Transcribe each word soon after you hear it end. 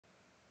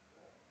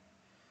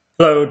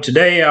Hello,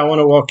 today I want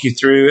to walk you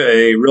through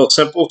a real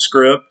simple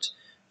script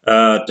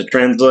to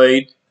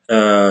translate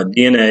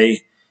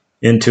DNA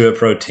into a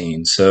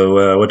protein.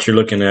 So what you're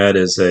looking at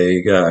is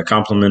a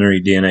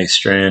complementary DNA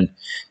strand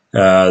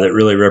that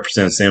really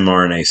represents the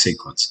mRNA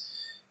sequence.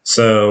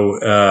 So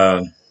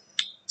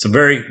it's a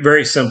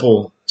very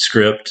simple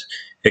script.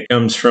 It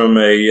comes from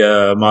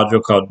a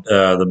module called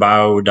the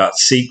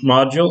Bio.Seq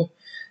module.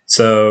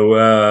 So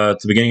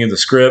at the beginning of the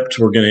script,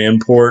 we're going to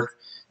import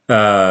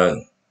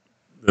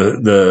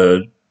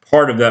the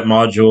part of that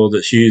module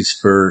that's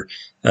used for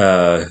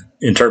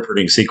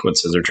interpreting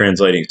sequences or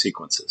translating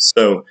sequences.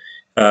 So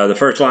the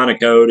first line of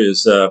code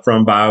is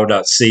from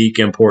Bio.Seq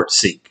import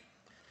seq.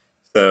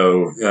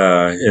 So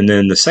and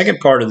then the second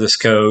part of this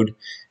code,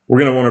 we're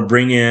going to want to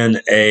bring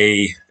in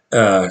a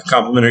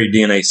complementary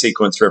DNA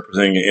sequence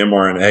representing an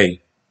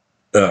mRNA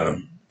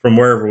from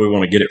wherever we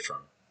want to get it from.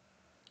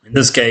 In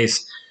this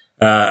case,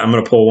 I'm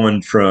going to pull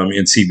one from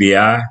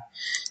NCBI.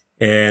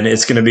 And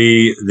it's going to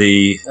be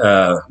the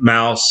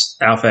mouse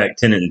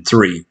alpha-actinin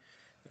 3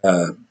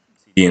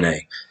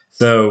 DNA.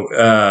 So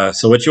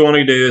what you want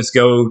to do is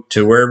go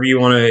to wherever you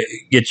want to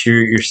get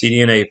your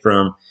cDNA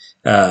from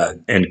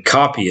and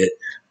copy it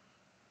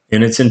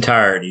in its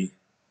entirety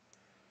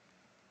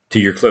to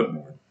your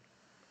clipboard.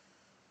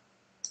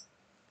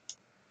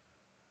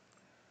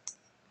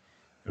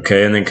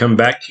 Okay, and then come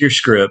back to your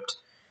script.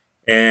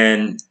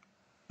 And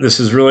this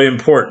is really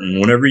important.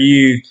 Whenever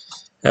you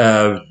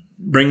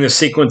bring the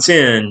sequence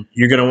in,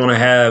 you're going to want to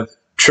have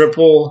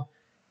triple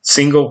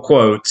single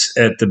quotes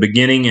at the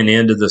beginning and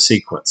end of the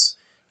sequence.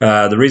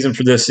 The reason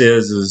for this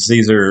is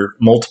these are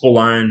multiple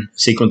line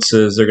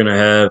sequences. They're going to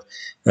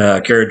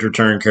have carriage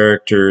return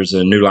characters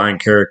and new line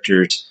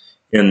characters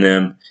in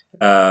them.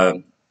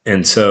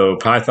 And so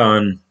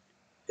Python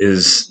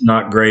is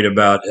not great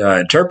about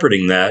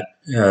interpreting that.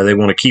 They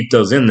want to keep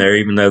those in there,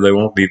 even though they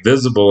won't be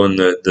visible in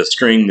the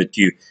string that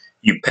you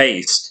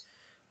paste.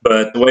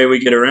 But the way we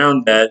get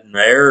around that and the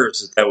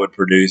errors that would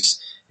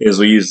produce is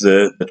we use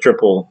the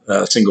triple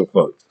single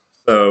quote.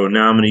 So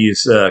now I'm going to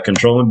use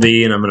Control and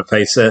V, and I'm going to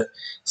paste that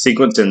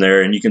sequence in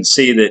there. And you can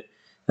see that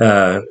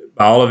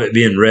by all of it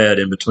being red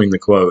in between the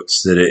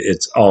quotes, that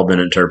it's all been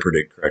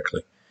interpreted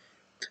correctly.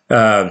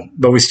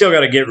 But we still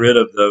got to get rid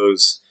of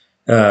those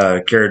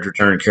carriage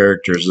return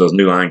characters, those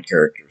new line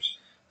characters.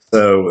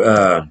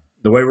 So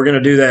the way we're going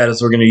to do that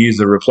is we're going to use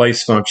the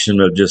replace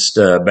function of just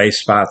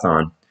base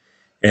Python.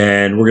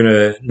 And we're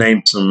going to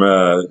name some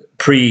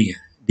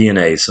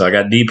pre-DNA. So I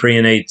got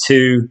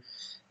dPreNA2.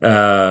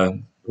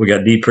 We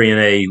got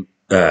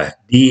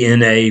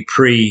DNA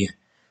pre.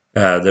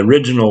 The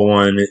original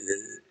one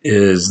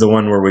is the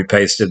one where we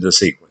pasted the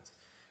sequence.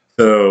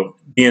 So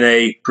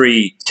DNA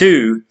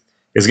pre-2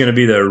 is going to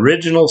be the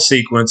original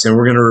sequence, and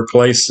we're going to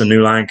replace the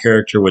new line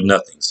character with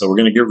nothing. So we're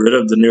going to get rid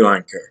of the new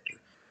line character.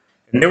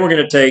 And then we're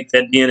going to take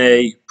that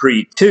DNA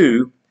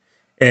pre-2,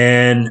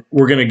 and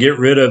we're going to get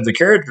rid of the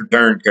carriage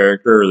return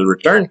character or the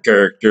return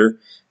character.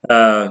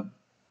 And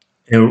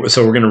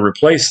so we're going to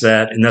replace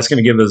that, and that's going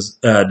to give us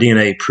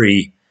DNA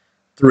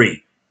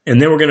pre-3.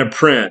 And then we're going to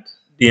print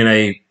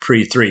DNA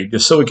pre-3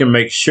 just so we can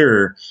make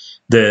sure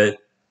that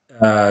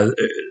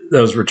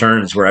those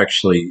returns were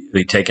actually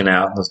taken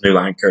out. Those new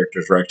line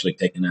characters were actually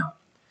taken out.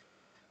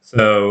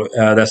 So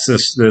that's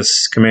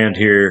this command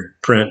here,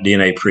 print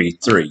DNA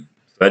pre-3.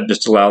 That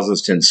just allows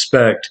us to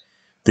inspect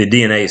the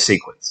DNA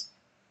sequence.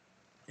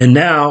 And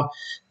now,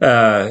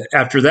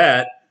 after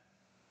that,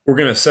 we're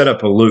going to set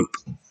up a loop.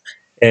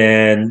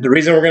 And the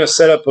reason we're going to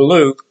set up a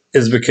loop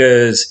is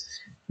because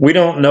we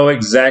don't know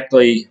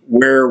exactly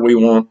where we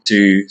want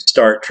to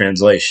start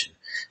translation.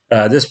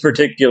 This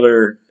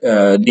particular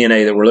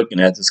DNA that we're looking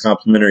at, this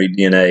complementary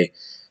DNA,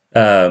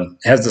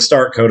 has the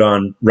start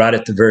codon right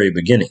at the very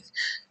beginning.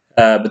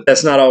 But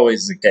that's not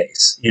always the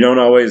case. You don't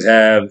always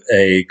have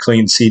a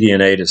clean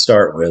cDNA to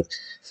start with.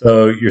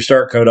 So your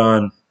start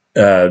codon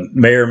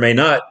may or may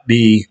not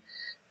be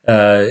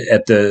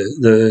at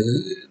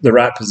the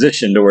right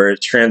position to where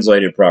it's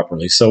translated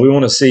properly. So we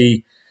want to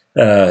see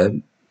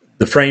the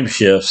frame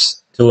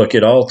shifts to look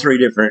at all three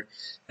different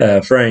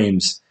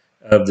frames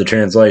of the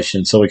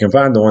translation so we can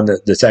find the one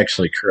that's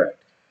actually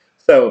correct.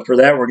 So for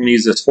that, we're going to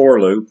use this for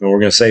loop, and we're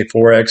going to say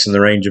 4x in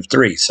the range of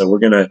 3. So we're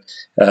going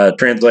to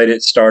translate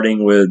it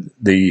starting with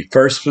the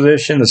first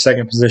position, the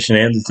second position,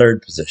 and the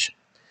third position.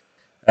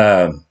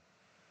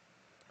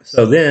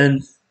 So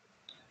then,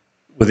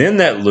 within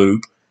that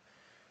loop,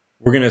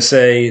 we're going to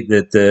say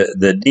that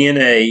the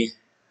DNA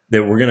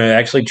that we're going to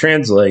actually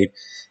translate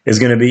is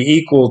going to be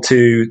equal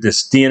to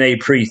this DNA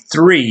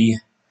pre-3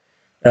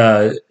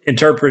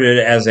 interpreted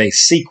as a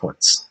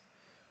sequence.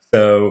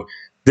 So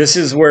this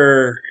is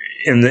where,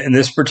 in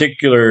this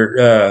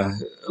particular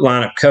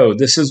line of code,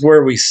 this is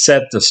where we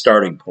set the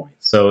starting point.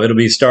 So it'll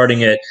be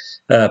starting at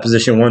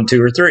position 1,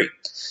 2, or 3.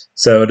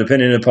 So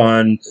depending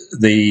upon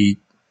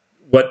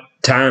what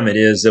time it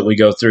is that we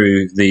go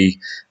through the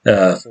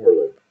for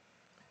loop.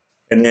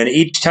 And then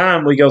each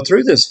time we go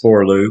through this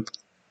for loop,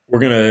 we're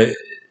going to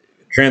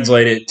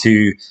translate it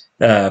to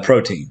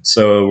protein.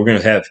 So we're going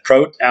to have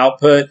prot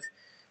output,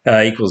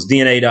 equals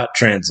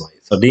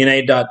DNA.translate. So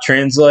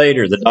DNA.translate,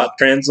 or the dot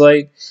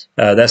translate,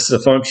 that's the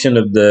function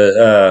of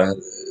the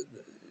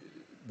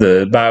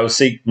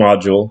Bio.Seq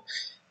module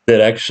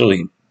that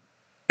actually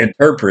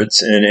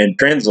interprets and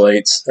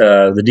translates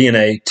the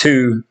DNA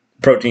to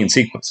protein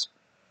sequence.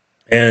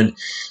 And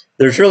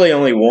there's really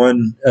only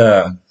one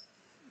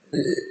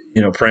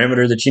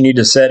parameter that you need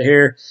to set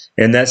here,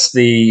 and that's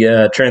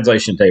the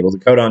translation table, the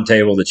codon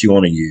table that you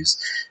want to use.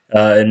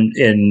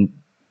 In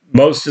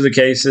most of the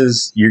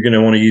cases, you're going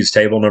to want to use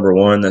table number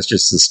 1. That's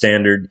just the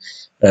standard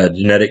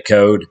genetic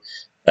code.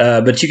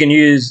 But you can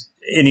use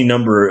any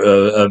number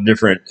of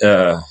different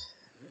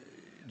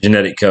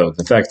genetic codes.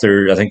 In fact,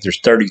 I think there's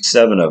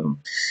 37 of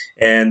them.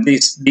 And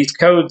these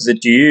codes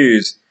that you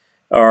use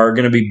are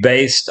going to be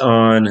based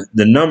on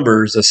the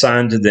numbers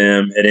assigned to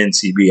them at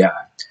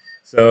NCBI.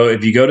 So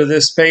if you go to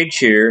this page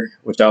here,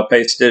 which I'll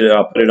paste it,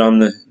 I'll put it on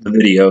the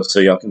video so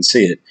y'all can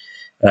see it.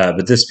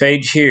 But this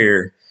page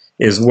here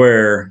is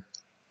where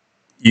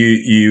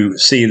you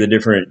see the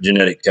different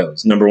genetic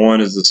codes. Number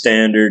 1 is the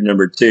standard.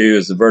 Number 2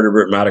 is the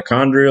vertebrate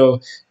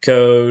mitochondrial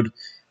code.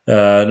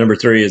 Number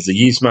 3 is the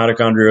yeast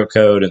mitochondrial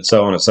code, and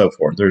so on and so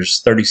forth.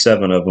 There's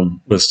 37 of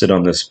them listed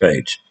on this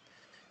page.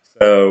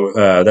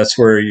 So that's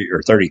where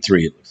or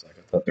 33 it looks like.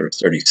 I thought there was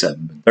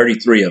 37, but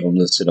 33 of them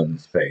listed on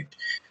this page.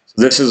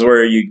 So this is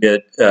where you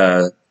get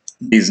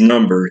these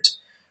numbers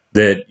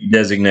that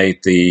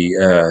designate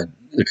the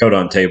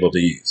codon table to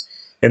use.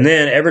 And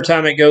then every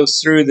time it goes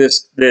through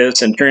this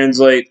and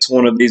translates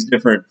one of these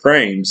different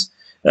frames,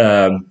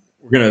 we're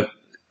going to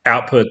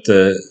output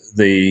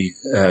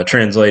the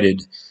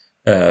translated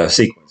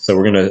sequence. So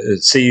we're going to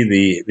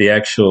see the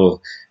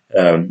actual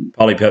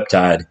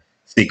polypeptide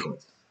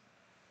sequence.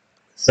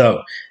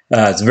 So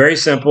it's very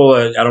simple.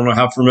 I don't know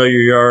how familiar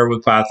you are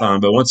with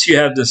Python, but once you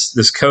have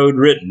this code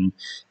written,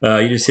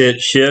 you just hit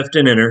Shift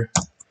and Enter,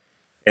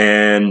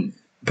 and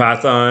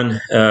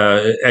Python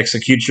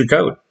executes your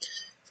code.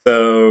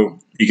 So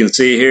you can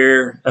see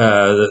here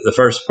the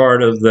first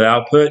part of the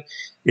output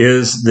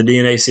is the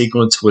DNA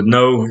sequence with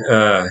no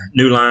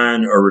new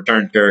line or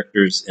return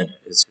characters in it.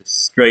 It's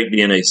just straight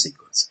DNA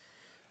sequence.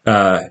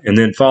 And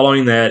then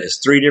following that is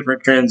 3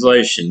 different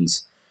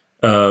translations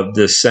of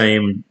the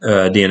same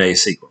DNA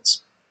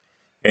sequence.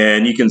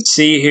 And you can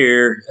see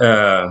here,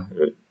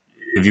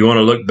 if you want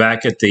to look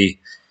back at the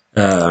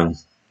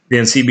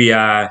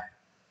NCBI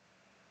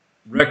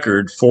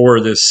record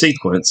for this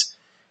sequence,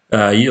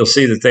 you'll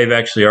see that they've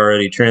actually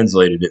already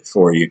translated it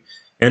for you.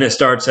 And it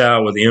starts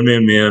out with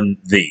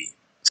MMMV.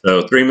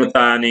 So 3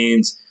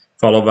 methionines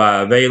followed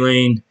by a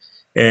valine.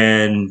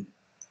 And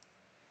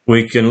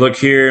we can look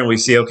here and we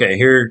see, okay,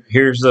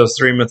 here's those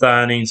 3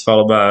 methionines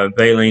followed by a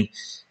valine.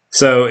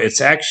 So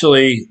it's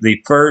actually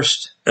the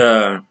first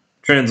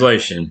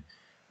translation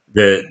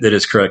that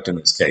is correct in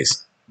this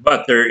case.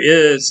 But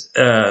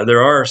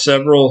there are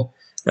several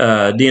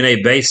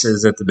DNA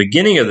bases at the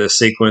beginning of this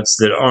sequence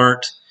that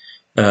aren't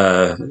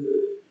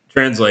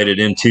translated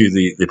into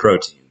the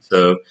protein.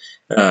 So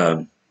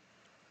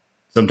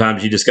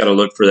sometimes you just got to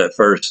look for that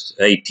first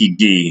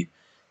ATG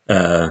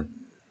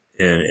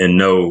and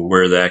know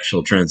where the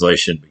actual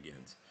translation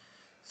begins.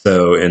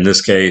 So in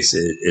this case,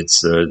 it's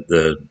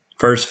the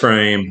first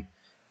frame,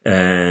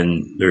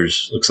 and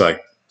looks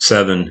like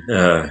 7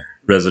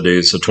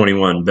 residues, so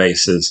 21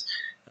 bases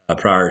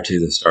prior to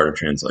the start of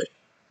translation.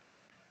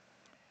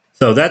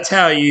 So that's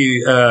how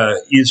you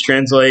use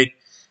translate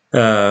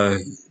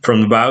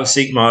from the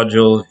Bio.Seq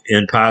module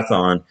in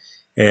Python.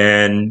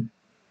 And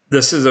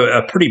this is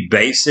a pretty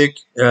basic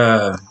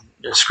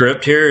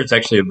script here. It's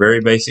actually a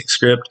very basic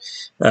script.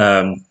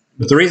 But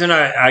the reason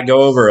I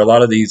go over a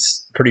lot of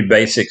these pretty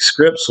basic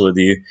scripts with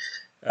you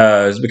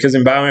is because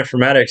in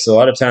bioinformatics, a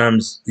lot of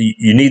times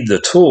you need the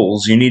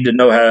tools. You need to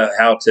know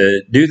how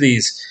to do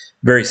these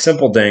very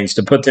simple things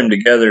to put them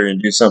together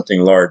and do something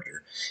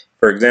larger.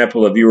 For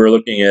example, if you were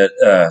looking at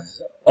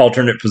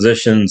alternate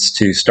positions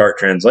to start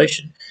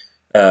translation,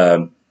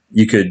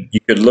 you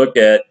could look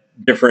at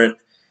different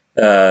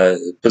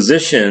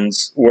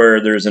positions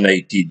where there's an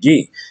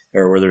ATG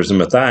or where there's a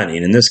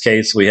methionine. In this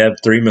case, we have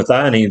 3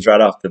 methionines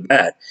right off the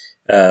bat.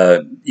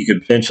 You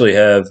could potentially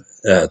have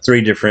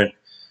 3 different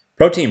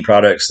protein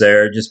products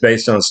there just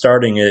based on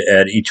starting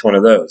at each one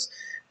of those.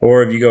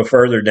 Or if you go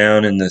further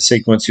down in the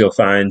sequence, you'll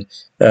find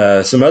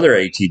some other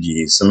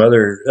ATGs, some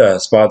other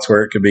spots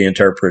where it could be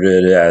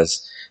interpreted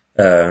as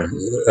a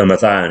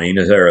methionine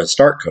or a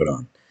start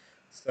codon.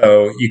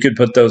 So you could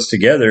put those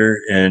together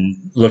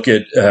and look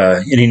at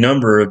any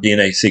number of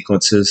DNA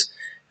sequences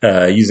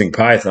using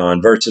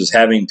Python versus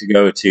having to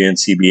go to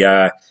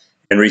NCBI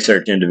and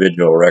research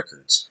individual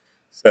records.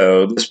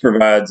 So this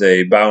provides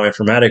a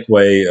bioinformatic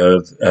way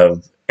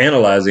of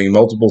analyzing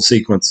multiple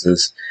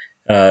sequences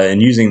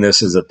and using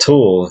this as a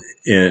tool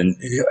in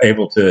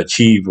able to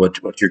achieve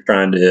what you're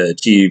trying to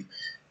achieve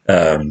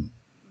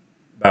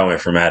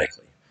bioinformatically.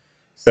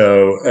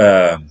 So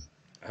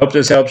I hope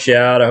this helps you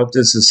out. I hope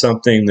this is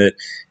something that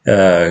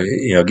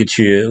gets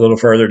you a little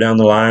further down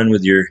the line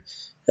with your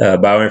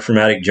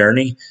bioinformatic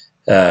journey.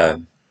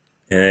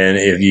 And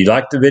if you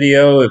like the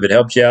video, if it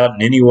helps you out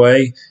in any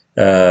way,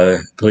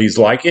 please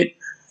like it.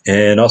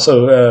 And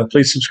also,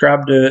 please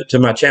subscribe to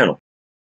my channel.